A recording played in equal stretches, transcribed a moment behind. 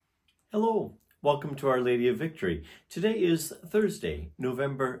Hello, welcome to Our Lady of Victory. Today is Thursday,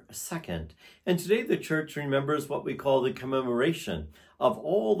 November 2nd, and today the Church remembers what we call the commemoration of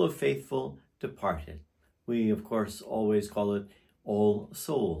all the faithful departed. We, of course, always call it All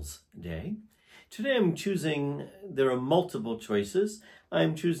Souls Day. Today there are multiple choices.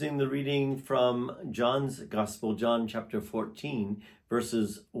 I'm choosing the reading from John's Gospel, John chapter 14,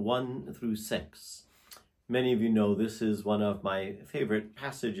 verses 1 through 6. Many of you know this is one of my favorite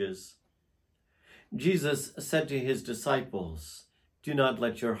passages. Jesus said to his disciples, "Do not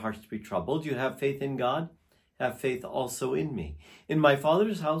let your hearts be troubled. You have faith in God. Have faith also in me. In my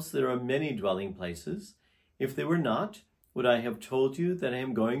Father's house there are many dwelling places. If they were not, would I have told you that I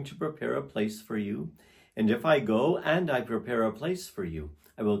am going to prepare a place for you? And if I go and I prepare a place for you,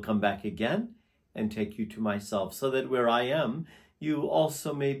 I will come back again and take you to myself, so that where I am, you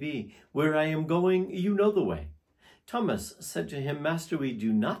also may be. Where I am going, you know the way." Thomas said to him, "Master, we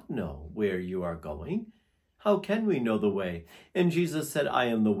do not know where you are going. How can we know the way?" And Jesus said, "I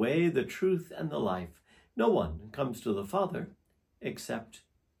am the way, the truth, and the life. No one comes to the Father except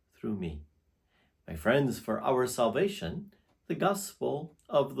through me." My friends, for our salvation, the gospel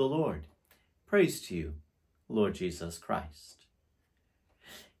of the Lord. Praise to you, Lord Jesus Christ.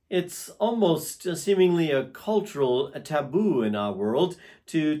 It's almost seemingly a cultural taboo in our world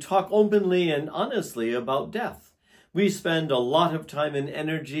to talk openly and honestly about death. We spend a lot of time and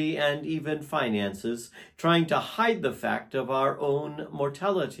energy and even finances trying to hide the fact of our own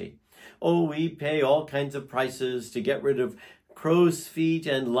mortality. Oh, we pay all kinds of prices to get rid of crow's feet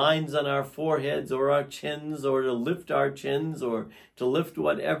and lines on our foreheads or our chins, or to lift our chins, or to lift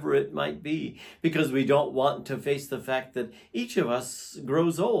whatever it might be, because we don't want to face the fact that each of us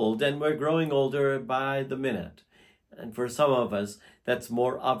grows old, and we're growing older by the minute. And for some of us, that's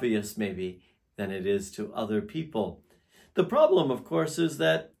more obvious maybe than it is to other people. The problem, of course, is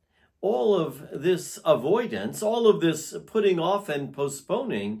that all of this avoidance, all of this putting off and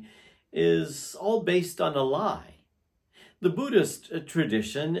postponing is all based on a lie. The Buddhist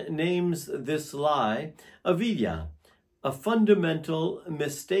tradition names this lie avidya, a fundamental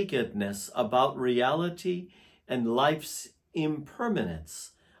mistakenness about reality and life's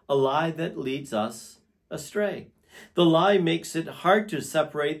impermanence, a lie that leads us astray. The lie makes it hard to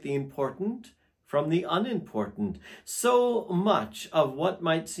separate the important from the unimportant. So much of what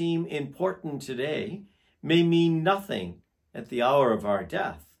might seem important today may mean nothing at the hour of our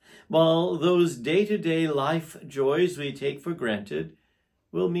death, while those day-to-day life joys we take for granted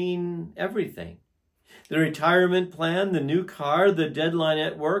will mean everything. The retirement plan, the new car, the deadline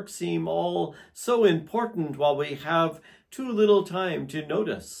at work seem all so important while we have too little time to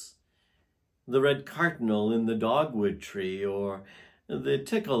notice the red cardinal in the dogwood tree, or the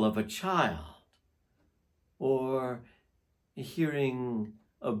tickle of a child, or hearing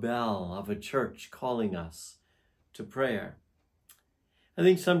a bell of a church calling us to prayer. I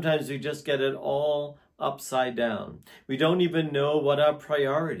think sometimes we just get it all upside down. We don't even know what our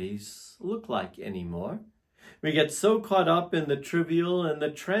priorities look like anymore. We get so caught up in the trivial and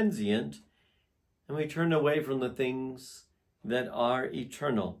the transient, and we turn away from the things that are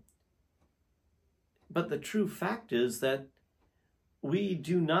eternal. But the true fact is that we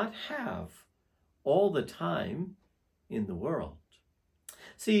do not have all the time in the world.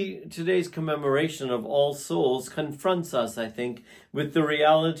 See, today's commemoration of All Souls confronts us, I think, with the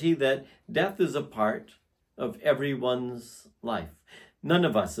reality that death is a part of everyone's life. None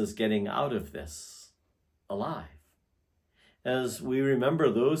of us is getting out of this alive. As we remember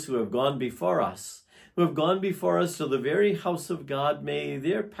those who have gone before us, to the very house of God, may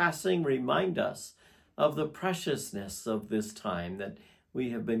their passing remind us of the preciousness of this time that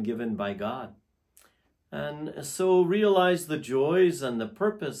we have been given by God. And so realize the joys and the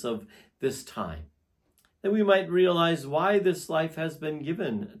purpose of this time, that we might realize why this life has been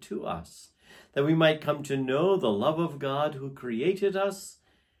given to us, that we might come to know the love of God who created us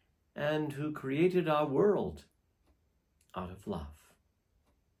and who created our world out of love.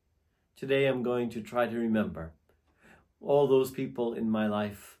 Today I'm going to try to remember all those people in my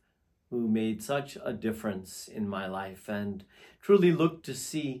life who made such a difference in my life, and truly look to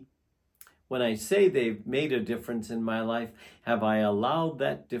see, when I say they've made a difference in my life, have I allowed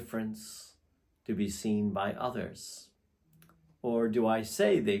that difference to be seen by others? Or do I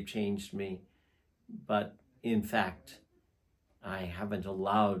say they've changed me, but in fact, I haven't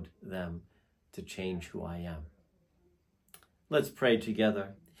allowed them to change who I am? Let's pray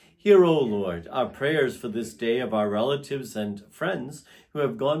together. Hear, O Lord, our prayers for this day of our relatives and friends who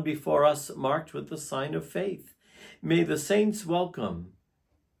have gone before us marked with the sign of faith. May the saints welcome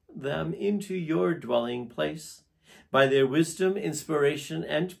them into your dwelling place. By their wisdom, inspiration,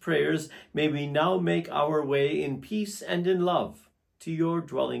 and prayers, may we now make our way in peace and in love to your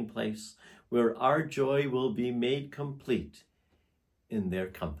dwelling place, where our joy will be made complete in their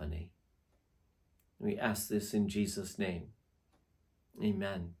company. We ask this in Jesus' name.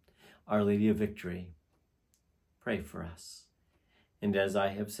 Amen. Our Lady of Victory, pray for us. And as I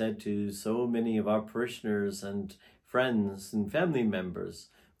have said to so many of our parishioners and friends and family members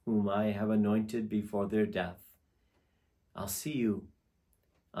whom I have anointed before their death, I'll see you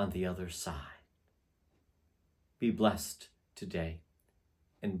on the other side. Be blessed today,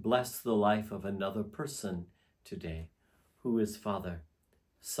 and bless the life of another person today, who is Father,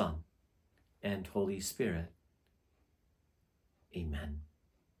 Son, and Holy Spirit. Amen.